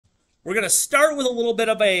We're going to start with a little bit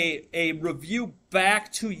of a review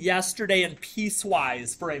back to yesterday and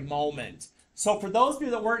piecewise for a moment. So for those of you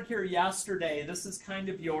that weren't here yesterday, this is kind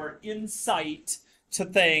of your insight to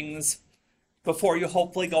things before you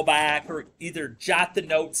hopefully go back or either jot the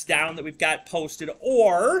notes down that we've got posted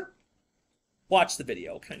or watch the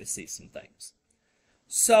video, kind of see some things.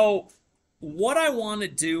 So what I want to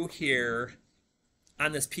do here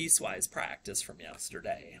on this piecewise practice from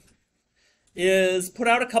yesterday is put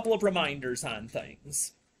out a couple of reminders on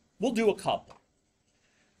things. We'll do a couple.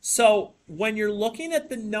 So when you're looking at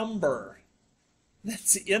the number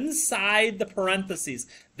that's inside the parentheses,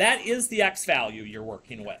 that is the x value you're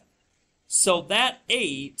working with. So that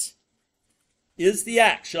 8 is the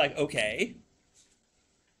x. You're like, okay,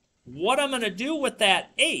 what I'm going to do with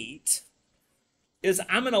that 8 is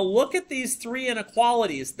I'm going to look at these three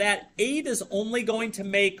inequalities. That 8 is only going to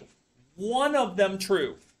make one of them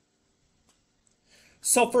true.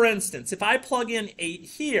 So for instance, if I plug in 8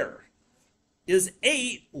 here, is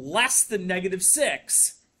 8 less than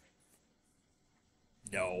 -6?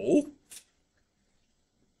 No.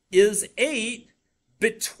 Is 8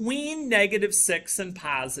 between -6 and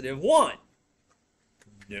 +1?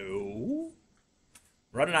 No.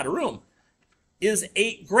 Running out of room. Is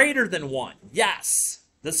 8 greater than 1? Yes,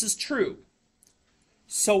 this is true.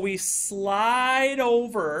 So we slide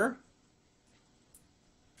over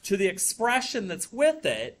to the expression that's with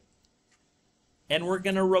it, and we're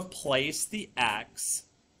going to replace the x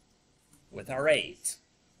with our 8.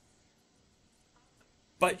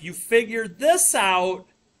 But you figure this out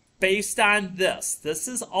based on this. This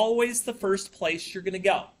is always the first place you're going to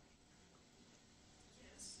go.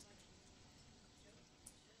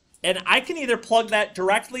 And I can either plug that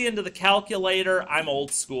directly into the calculator. I'm old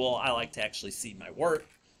school. I like to actually see my work.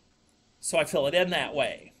 So I fill it in that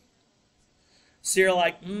way. So you're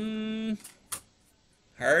like,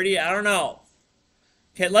 Hardy, I don't know.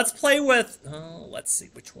 Okay, let's play with, let's see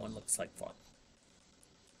which one looks like fun.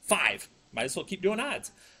 5. Might as well keep doing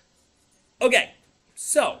odds. Okay,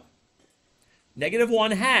 so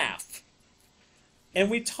 -1/2. And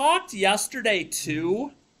we talked yesterday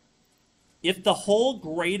too, if the whole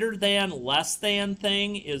greater than, less than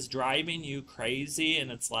thing is driving you crazy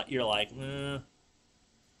and it's like, you're like,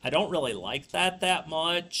 I don't really like that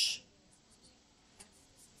much.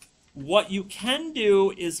 What you can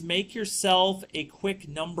do is make yourself a quick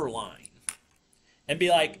number line and be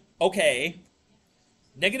like, okay,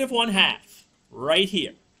 -1/2 right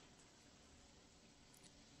here.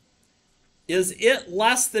 Is it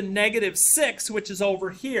less than -6, which is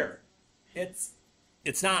over here? It's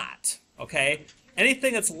not, okay?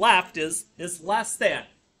 Anything that's left is less than.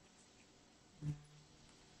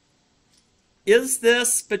 Is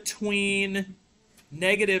this between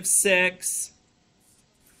 -6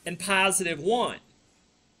 and +1?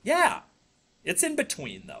 Yeah, it's in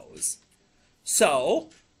between those. So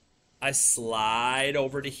I slide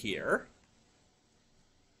over to here,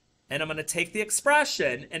 and I'm going to take the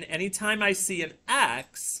expression, and anytime I see an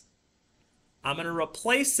x, I'm going to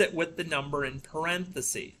replace it with the number in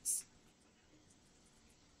parentheses.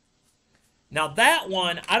 Now that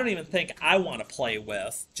one, I don't even think I want to play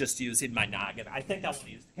with just using my noggin. I think I want to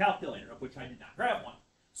use the calculator, of which I did not grab one.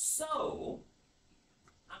 So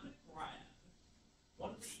I'm going to grab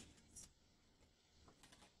one of these.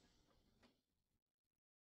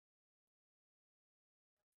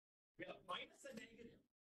 We have minus and negative.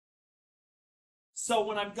 So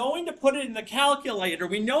when I'm going to put it in the calculator,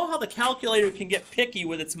 we know how the calculator can get picky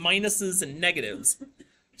with its minuses and negatives.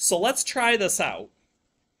 So let's try this out.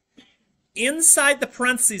 Inside the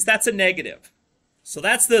parentheses, that's a negative. So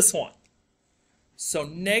that's this one. So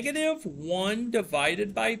 -1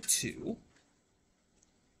 divided by 2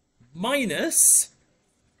 minus,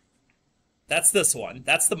 that's this one.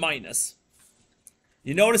 That's the minus.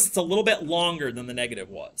 You notice it's a little bit longer than the negative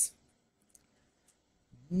was.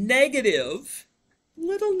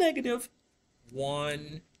 Little negative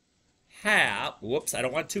 1/2. Whoops, I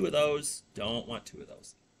don't want 2 of those. Don't want 2 of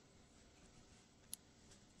those.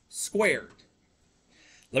 Squared.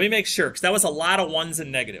 Let me make sure, because that was a lot of ones and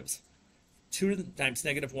negatives. 2 times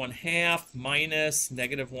 -1/2 minus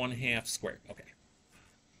 -1/2 squared. Okay.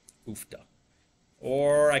 Oofda.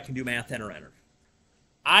 Or I can do math enter.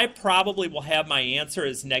 I probably will have my answer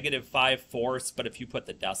as -5/4, but if you put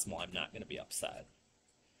the decimal, I'm not going to be upset.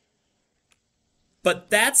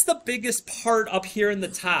 But that's the biggest part up here in the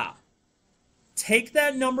top. Take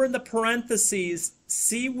that number in the parentheses,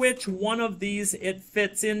 see which one of these it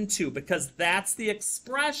fits into, because that's the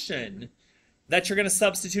expression that you're going to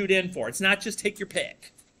substitute in for. It's not just take your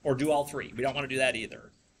pick or do all three. We don't want to do that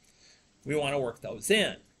either. We want to work those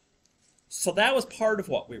in. So that was part of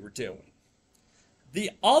what we were doing.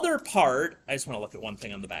 The other part, I just want to look at one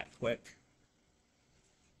thing on the back quick.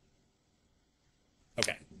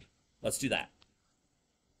 Okay, let's do that.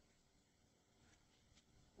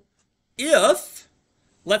 If,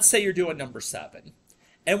 let's say you're doing number 7,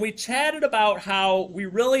 and we chatted about how we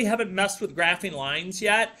really haven't messed with graphing lines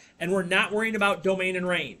yet, and we're not worrying about domain and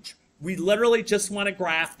range. We literally just want to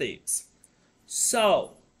graph these.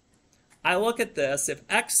 So, I look at this. If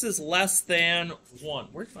x is less than 1,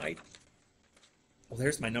 where's my... Oh,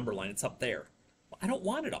 there's my number line. It's up there. Well, I don't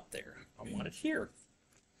want it up there. I want it here.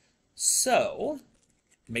 So,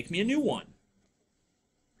 make me a new one.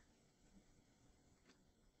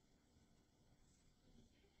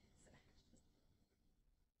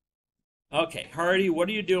 Okay, Hardy, what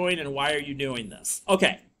are you doing and why are you doing this?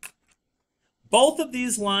 Okay, both of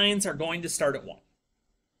these lines are going to start at 1.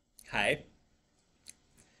 Okay,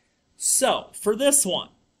 so for this one,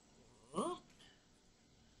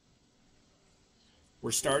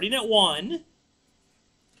 we're starting at 1.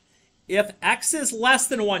 If x is less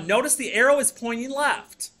than 1, notice the arrow is pointing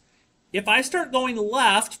left. If I start going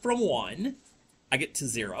left from 1, I get to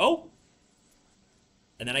 0,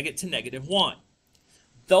 and then I get to -1.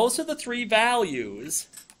 Those are the 3 values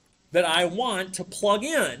that I want to plug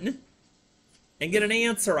in and get an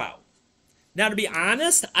answer out. Now, to be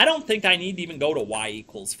honest, I don't think I need to even go to y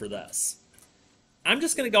equals for this. I'm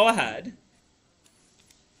just going to go ahead.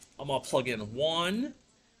 I'm going to plug in 1,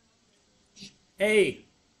 A.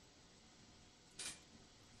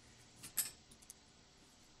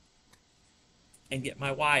 And get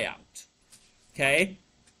my y out. Okay?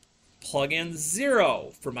 Plug in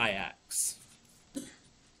 0 for my x.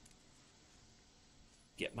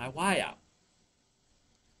 Get my y out.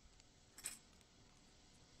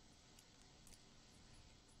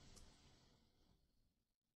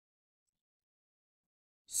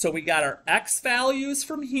 So we got our x values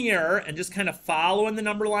from here and just kind of following the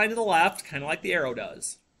number line to the left, kind of like the arrow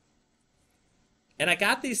does. And I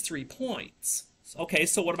got these 3 points. Okay,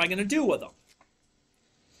 so what am I going to do with them?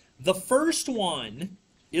 The first one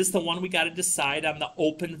is the one we got to decide on the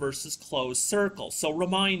open versus closed circle. So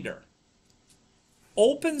reminder.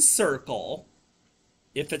 Open circle,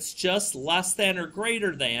 if it's just less than or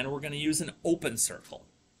greater than, we're going to use an open circle.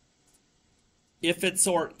 If it's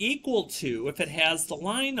or equal to, if it has the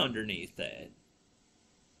line underneath it,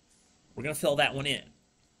 we're going to fill that one in.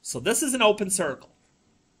 So this is an open circle.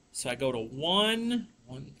 So I go to 1,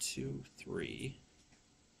 1, 2, 3,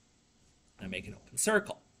 and I make an open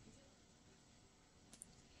circle.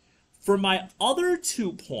 For my other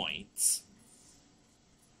 2 points,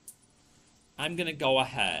 I'm going to go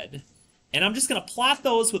ahead and I'm just going to plot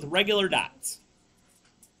those with regular dots.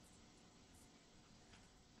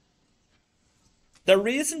 The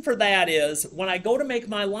reason for that is when I go to make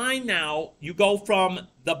my line now, you go from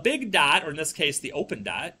the big dot, or in this case the open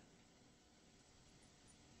dot,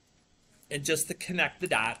 and just to connect the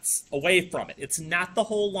dots away from it. It's not the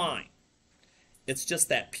whole line. It's just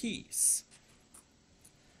that piece.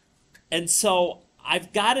 And so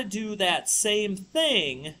I've got to do that same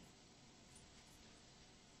thing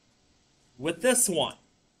with this one.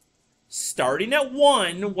 Starting at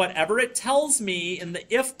 1, whatever it tells me in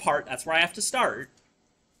the if part, that's where I have to start.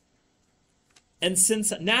 And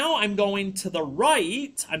since now I'm going to the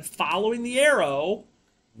right, I'm following the arrow.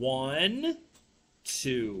 1,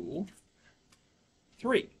 2,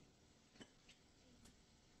 3.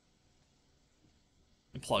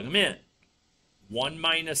 And plug them in. 1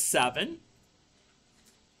 minus 7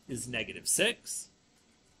 is -6.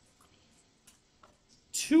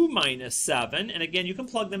 2 minus 7, and again, you can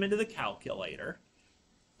plug them into the calculator,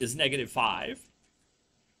 is -5.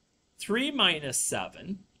 3 minus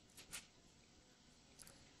 7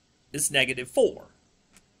 is -4.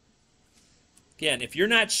 Again, if you're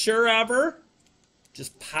not sure ever,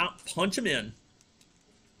 just punch them in.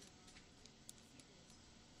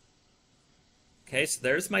 Okay, so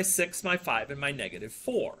there's my 6, my 5, and my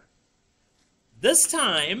 -4. This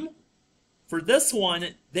time, for this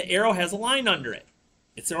one, the arrow has a line under it.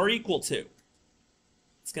 It's or equal to.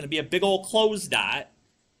 It's going to be a big old closed dot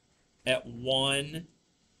at 1,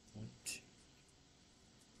 2.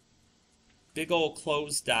 Big old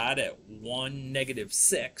closed dot at 1,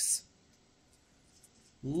 -6.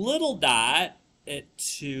 Little dot at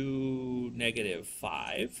 2,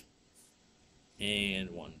 -5. And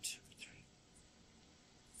 1, 2, 3.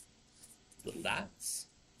 Little dots.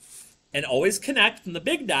 And always connect from the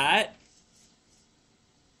big dot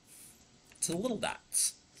to the little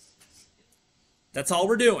dots. That's all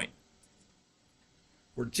we're doing.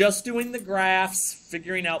 We're just doing the graphs,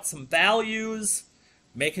 figuring out some values,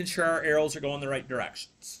 making sure our arrows are going the right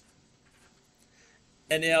directions.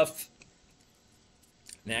 And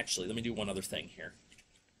actually, let me do one other thing here.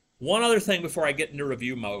 One other thing before I get into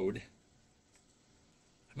review mode.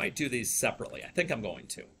 I might do these separately. I think I'm going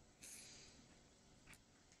to.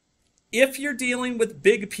 If you're dealing with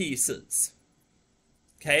big pieces,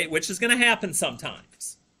 okay, which is going to happen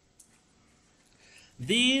sometimes,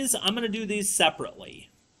 I'm going to do these separately.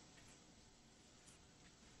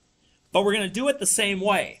 But we're going to do it the same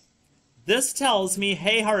way. This tells me,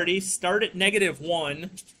 hey, Hardy, start at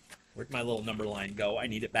 -1. Where'd my little number line go? I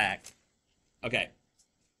need it back. Okay.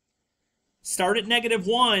 Start at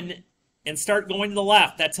 -1 and start going to the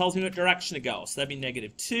left. That tells me what direction to go. So that'd be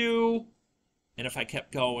 -2. And if I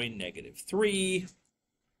kept going, -3.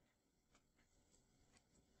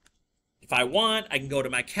 If I want, I can go to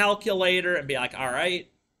my calculator and be like, all right,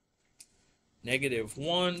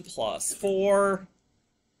 -1 plus 4,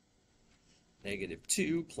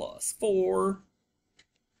 -2 plus 4,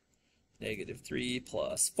 -3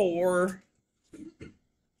 plus 4.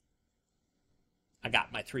 I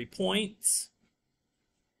got my 3 points.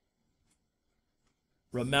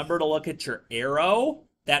 Remember to look at your arrow.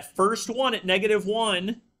 That first one at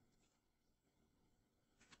 -1,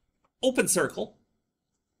 open circle,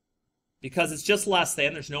 because it's just less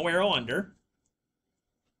than, there's no arrow under.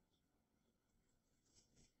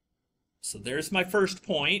 So there's my first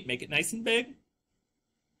point. Make it nice and big.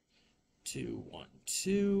 2, 1,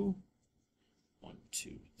 2, 1,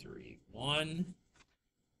 2, 3, 1.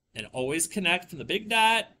 And always connect from the big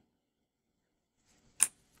dot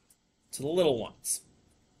to the little ones.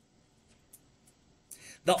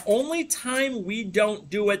 The only time we don't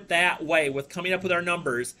do it that way with coming up with our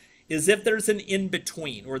numbers is if there's an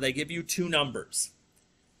in-between, where they give you 2 numbers.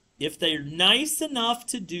 If they're nice enough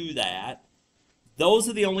to do that, those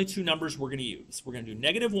are the only 2 numbers we're going to use. We're going to do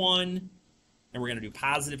 -1 and we're going to do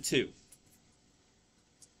 +2.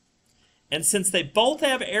 And since they both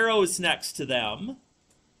have arrows next to them,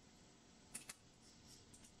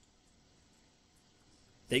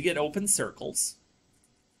 they get open circles.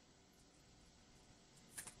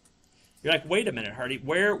 You're like, wait a minute, Hardy,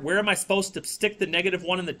 where am I supposed to stick the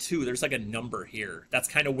 -1 and the 2? There's like a number here. That's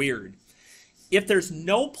kind of weird. If there's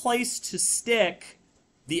no place to stick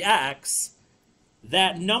the X,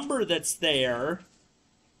 that number that's there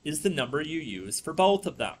is the number you use for both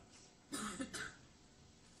of them.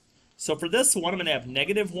 So for this one, I'm going to have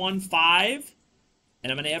 -1, 5,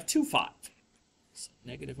 and I'm going to have 2, 5. So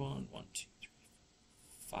 -1, 1, 2, 3,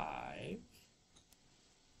 5,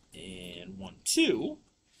 and 1, 2.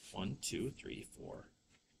 1, 2, 3, 4,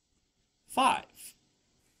 5.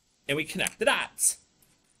 And we connect the dots.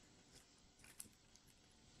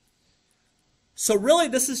 So really,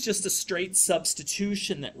 this is just a straight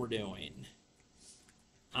substitution that we're doing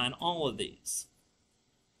on all of these.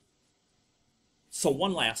 So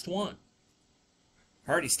one last one.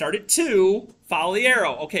 Already start at 2, follow the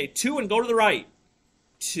arrow. Okay, 2 and go to the right.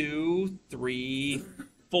 2, 3,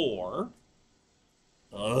 4.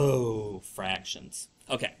 Oh, fractions.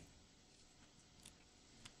 Okay.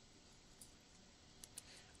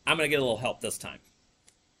 I'm going to get a little help this time.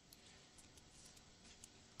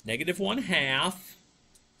 -1/2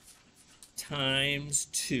 times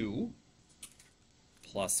 2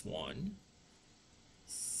 plus 1,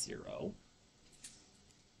 0.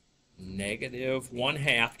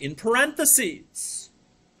 -1/2 in parentheses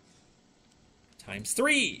times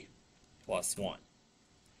 3 plus 1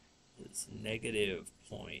 is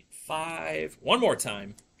 -0.5. One more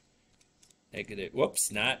time.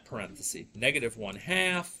 Whoops, not parenthesis.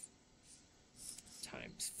 -1/2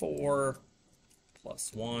 times 4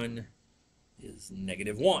 plus 1 is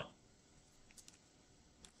 -1.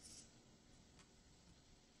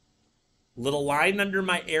 Little line under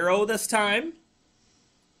my arrow this time.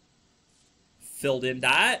 Filled in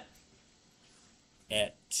dot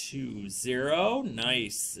at 2, 0.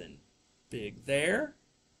 Nice and big there.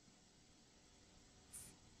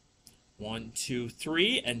 1, 2,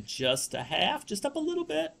 3, and just a half, just up a little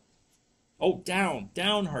bit. Oh, down,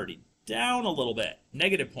 Hardy, down a little bit.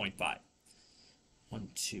 -0.5.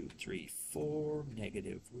 1, 2, 3, 4,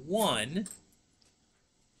 -1.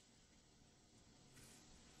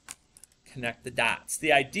 Connect the dots.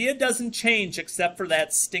 The idea doesn't change except for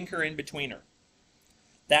that stinker in betweener.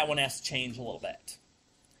 That one has to change a little bit.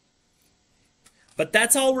 But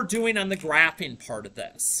that's all we're doing on the graphing part of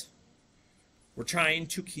this. We're trying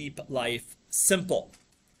to keep life simple.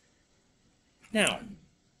 Now,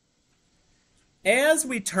 as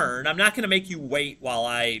we turn, I'm not going to make you wait while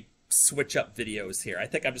I switch up videos here. I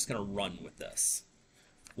think I'm just going to run with this.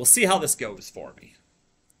 We'll see how this goes for me.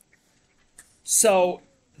 So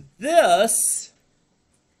this,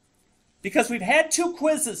 because we've had 2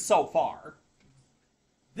 quizzes so far,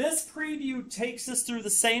 This preview takes us through the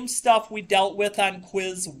same stuff we dealt with on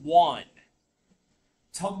quiz 1.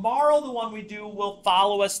 Tomorrow, the one we do will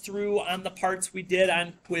follow us through on the parts we did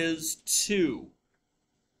on quiz 2.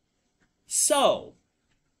 So,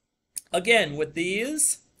 again, with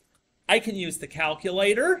these, I can use the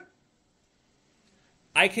calculator.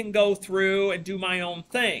 I can go through and do my own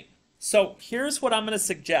thing. So here's what I'm going to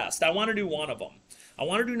suggest. I want to do one of them. I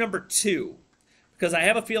want to do number 2 because I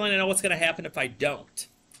have a feeling I know what's going to happen if I don't.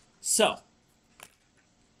 So,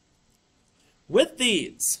 with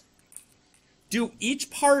these, do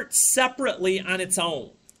each part separately on its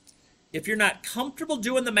own. If you're not comfortable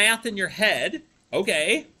doing the math in your head,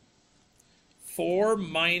 okay, 4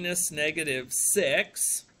 minus negative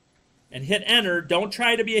 6, and hit enter. Don't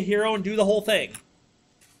try to be a hero and do the whole thing.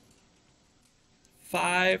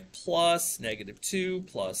 5 plus negative 2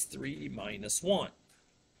 plus 3 minus 1.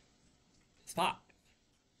 It's 5.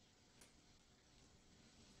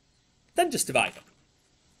 Then just divide them.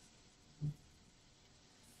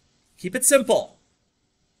 Keep it simple.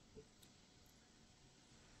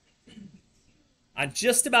 On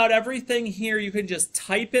just about everything here, you can just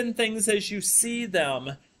type in things as you see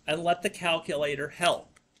them and let the calculator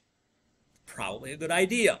help. Probably a good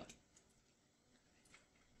idea.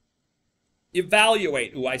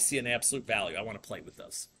 Evaluate. Ooh, I see an absolute value. I want to play with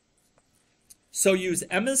this. So use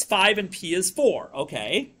M as 5 and P as 4.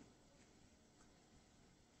 Okay.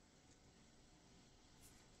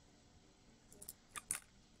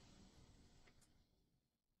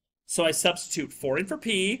 So I substitute 4 in for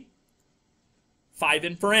P, 5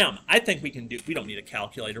 in for M. I think we don't need a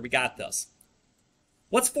calculator. We got this.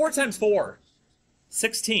 What's 4 times 4?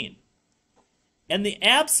 16. And the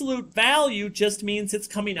absolute value just means it's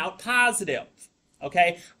coming out positive.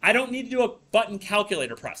 Okay? I don't need to do a button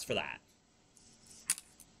calculator press for that.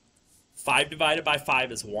 5 divided by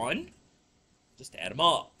 5 is 1. Just add them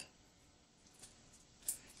up.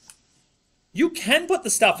 You can put the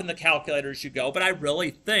stuff in the calculator as you go, but I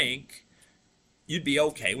really think you'd be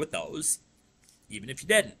okay with those, even if you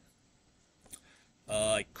didn't.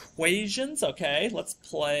 Equations, okay, let's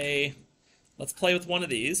play with one of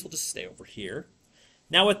these. We'll just stay over here.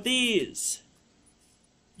 Now with these,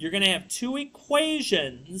 you're going to have 2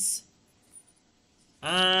 equations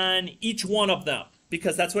on each one of them,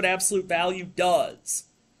 because that's what absolute value does.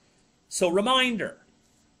 So reminder,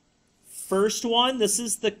 first one, this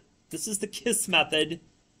is the KISS method.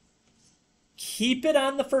 Keep it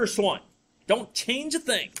on the first one. Don't change a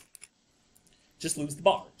thing. Just lose the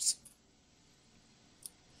bars.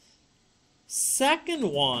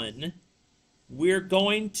 Second one, we're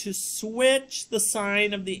going to switch the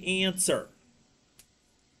sign of the answer.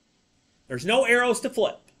 There's no arrows to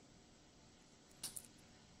flip.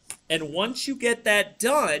 And once you get that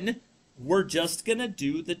done, we're just going to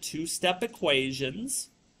do the 2-step equations.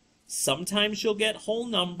 Sometimes you'll get whole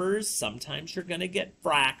numbers, sometimes you're going to get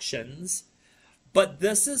fractions. But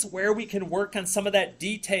this is where we can work on some of that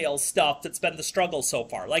detail stuff that's been the struggle so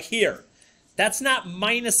far. Like here, that's not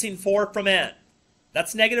minusing 4 from n.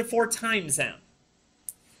 That's negative 4 times n.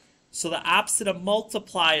 So the opposite of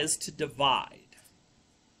multiply is to divide.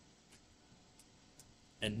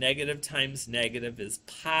 And negative times negative is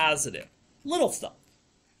positive. Little stuff.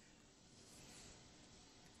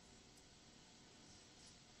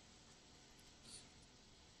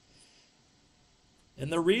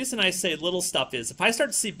 And the reason I say little stuff is if I start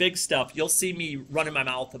to see big stuff, you'll see me running my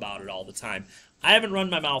mouth about it all the time. I haven't run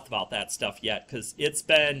my mouth about that stuff yet because it's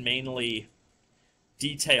been mainly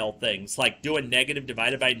detailed things like doing negative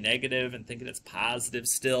divided by negative and thinking it's positive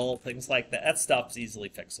still, things like that. That stuff's easily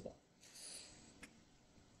fixable.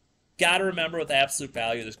 Got to remember with absolute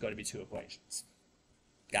value, there's going to be 2 equations.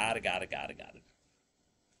 Got it.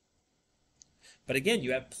 But again,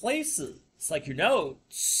 you have places like your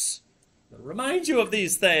notes that remind you of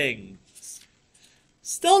these things.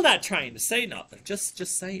 Still not trying to say nothing, just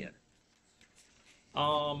saying.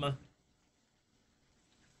 How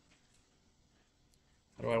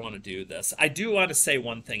do I want to do this? I do want to say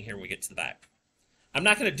one thing here when we get to the back. I'm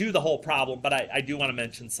not going to do the whole problem, but I do want to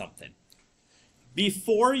mention something.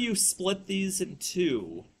 Before you split these in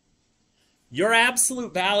 2, your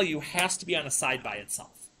absolute value has to be on a side by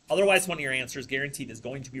itself. Otherwise, one of your answers guaranteed is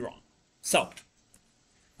going to be wrong. So,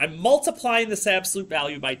 I'm multiplying this absolute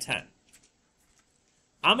value by 10.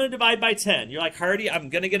 I'm going to divide by 10. You're like, Hardy, I'm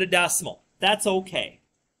going to get a decimal. That's okay.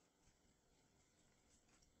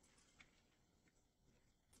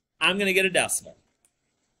 I'm going to get a decimal.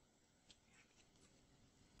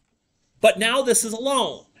 But now this is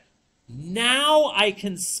alone. Now I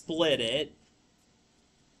can split it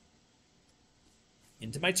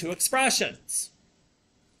into my 2 expressions.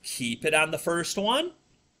 Keep it on the first one.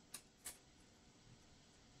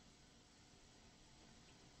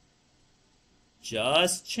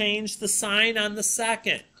 Just change the sign on the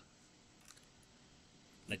second.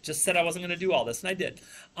 I just said I wasn't going to do all this, and I did.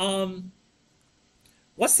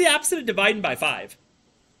 What's the opposite of dividing by 5?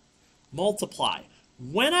 Multiply.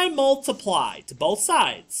 When I multiply to both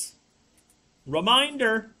sides,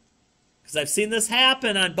 reminder, because I've seen this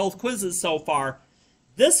happen on both quizzes so far,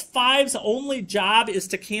 this 5's only job is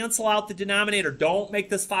to cancel out the denominator. Don't make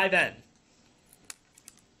this 5n.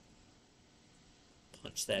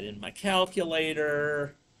 Punch that in my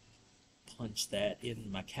calculator. Punch that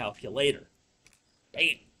in my calculator.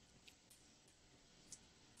 Bam.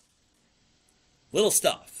 Little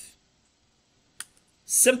stuff.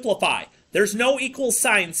 Simplify. There's no equal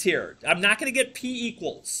signs here. I'm not going to get p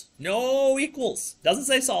equals. No equals. Doesn't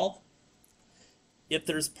say solve. If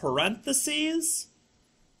there's parentheses,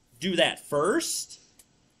 do that first.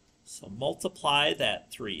 So multiply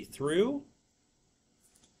that 3 through.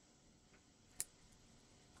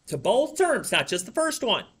 To both terms, not just the first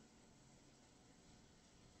one.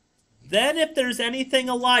 Then if there's anything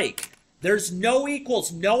alike, there's no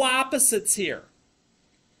equals, no opposites here.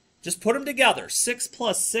 Just put them together. 6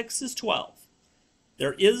 plus 6 is 12.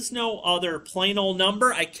 There is no other plain old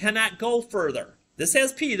number. I cannot go further. This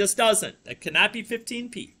has p, this doesn't. That cannot be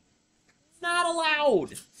 15p. Not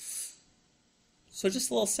allowed. So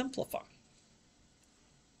just a little simplify.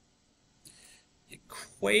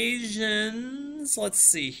 Equations, let's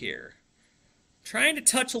see here. Trying to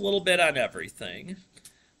touch a little bit on everything.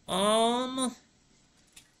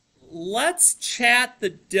 Let's chat the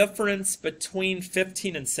difference between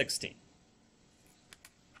 15 and 16.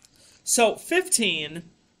 So 15,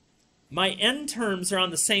 my n terms are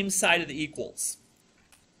on the same side of the equals.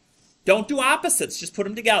 Don't do opposites, just put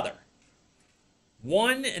them together.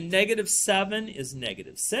 1 and -7 is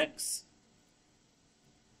 -6.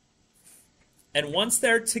 And once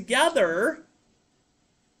they're together,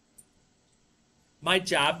 my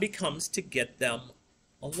job becomes to get them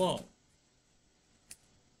alone.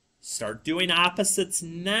 Start doing opposites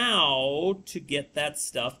now to get that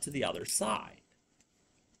stuff to the other side.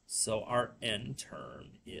 So our n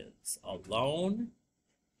term is alone.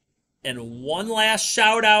 And one last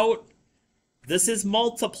shout out. This is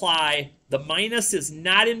multiply. The minus is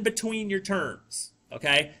not in between your terms.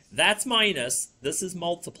 Okay? That's minus. This is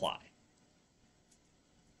multiply.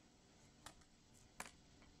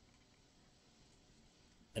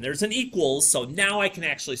 And there's an equals, so now I can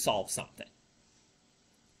actually solve something.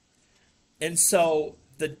 And so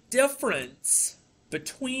the difference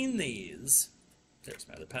between these, there's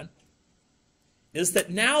my other pen, is that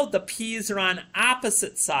now the p's are on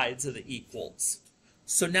opposite sides of the equals.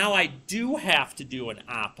 So now I do have to do an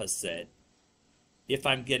opposite if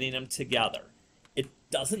I'm getting them together. It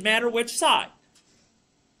doesn't matter which side.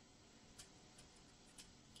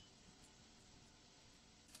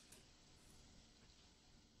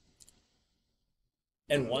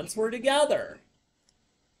 And once we're together,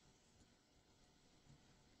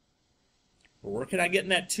 we're working on getting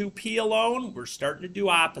that 2p alone. We're starting to do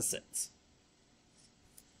opposites.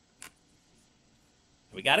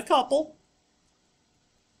 We got a couple.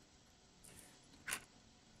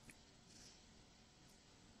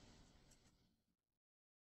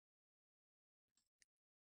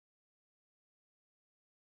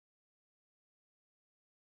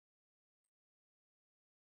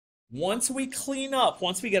 Once we clean up,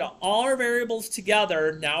 once we get all our variables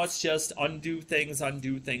together, now it's just undo things,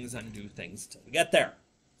 undo things, undo things until we get there.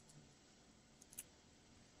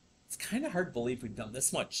 It's kind of hard to believe we've done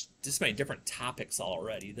this many different topics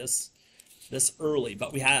already this early,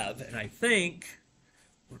 but we have. And I think,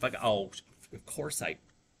 oh, of course I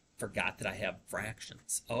forgot that I have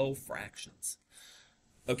fractions. Oh, fractions.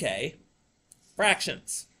 Okay,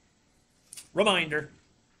 fractions. Reminder.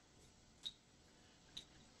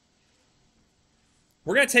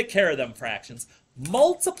 We're going to take care of them fractions.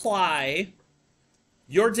 Multiply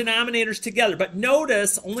your denominators together. But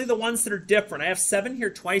notice only the ones that are different. I have 7 here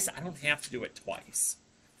twice. I don't have to do it twice.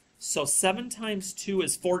 So 7 times 2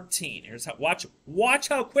 is 14. Here's how, watch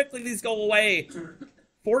how quickly these go away.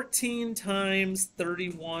 14 times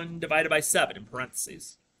 31 divided by 7 in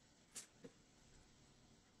parentheses.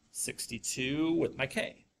 62 with my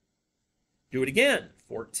k. Do it again.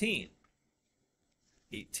 14.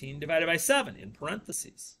 18 divided by 7 in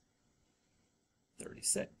parentheses.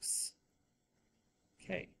 36.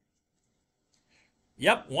 Okay.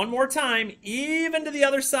 Yep, one more time, even to the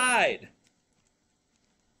other side.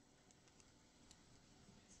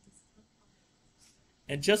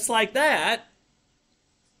 And just like that,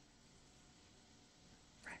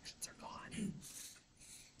 fractions are gone.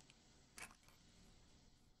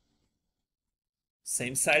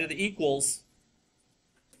 Same side of the equals.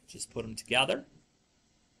 Just put them together.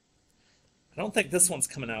 I don't think this one's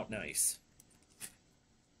coming out nice.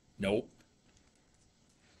 Nope.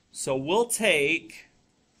 So we'll take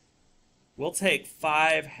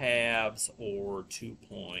 5/2 or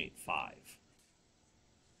 2.5.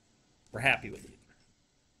 We're happy with either.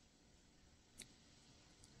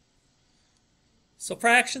 So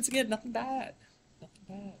fractions again, nothing bad. Nothing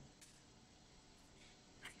bad.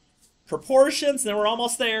 Proportions, then we're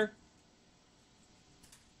almost there.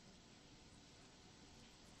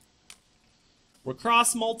 We're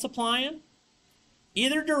cross multiplying.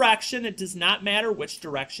 Either direction, it does not matter which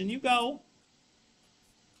direction you go.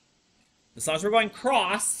 As long as we're going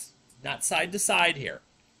cross, not side to side here.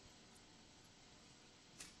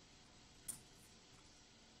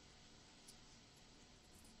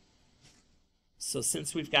 So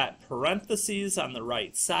since we've got parentheses on the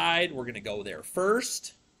right side, we're going to go there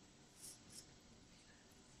first.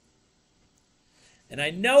 And I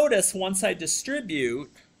notice once I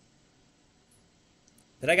distribute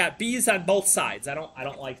that I got B's on both sides. I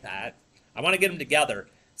don't like that. I want to get them together.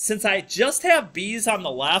 Since I just have B's on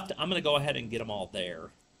the left, I'm going to go ahead and get them all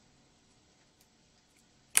there.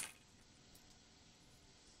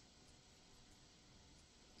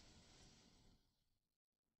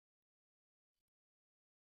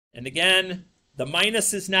 And again, the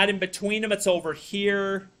minus is not in between them, it's over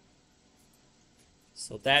here.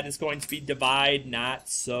 So that is going to be divide, not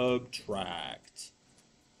subtract.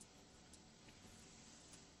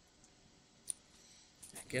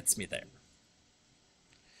 That gets me there.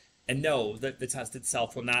 And no, the test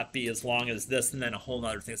itself will not be as long as this and then a whole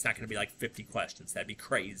other thing. It's not going to be like 50 questions. That'd be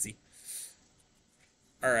crazy.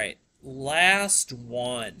 All right, last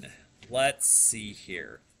one. Let's see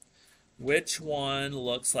here. Which one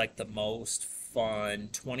looks like the most fun?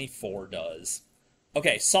 24 does.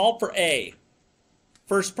 Okay, solve for A.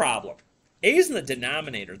 First problem. A is in the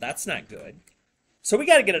denominator. That's not good. So we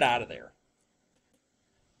got to get it out of there.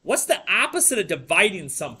 What's the opposite of dividing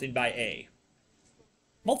something by A?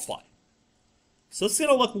 Multiply. So it's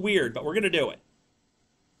going to look weird, but we're going to do it.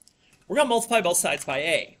 We're going to multiply both sides by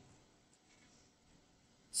A.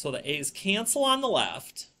 So the A's cancel on the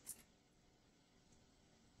left.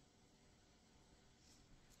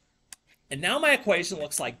 And now my equation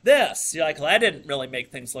looks like this. You're like, well, that didn't really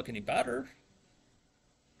make things look any better.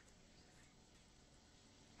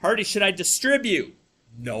 Hardy, should I distribute?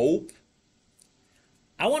 Nope.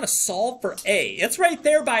 I want to solve for A. It's right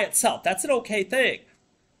there by itself. That's an okay thing.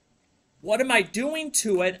 What am I doing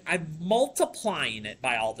to it? I'm multiplying it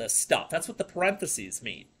by all this stuff. That's what the parentheses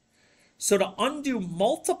mean. So to undo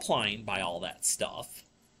multiplying by all that stuff,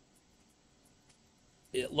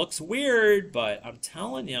 it looks weird, but I'm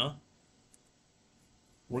telling you,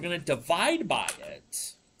 we're going to divide by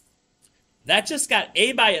it. That just got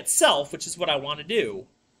A by itself, which is what I want to do.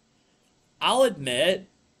 I'll admit,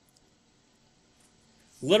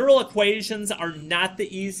 literal equations are not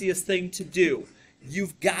the easiest thing to do.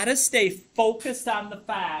 You've got to stay focused on the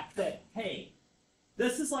fact that, hey,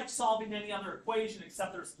 this is like solving any other equation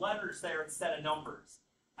except there's letters there instead of numbers.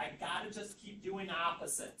 I got to just keep doing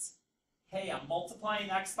opposites. Hey, I'm multiplying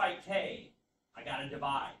x by k. I got to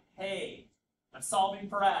divide. Hey, I'm solving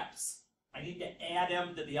for x. I need to add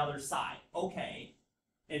m to the other side. Okay.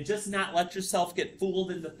 And just not let yourself get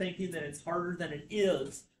fooled into thinking that it's harder than it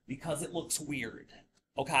is because it looks weird.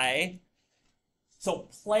 Okay? So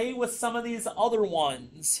play with some of these other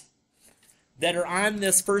ones that are on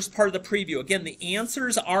this first part of the preview. Again, the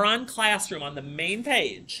answers are on Classroom on the main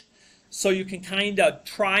page. So you can kind of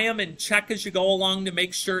try them and check as you go along to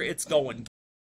make sure it's going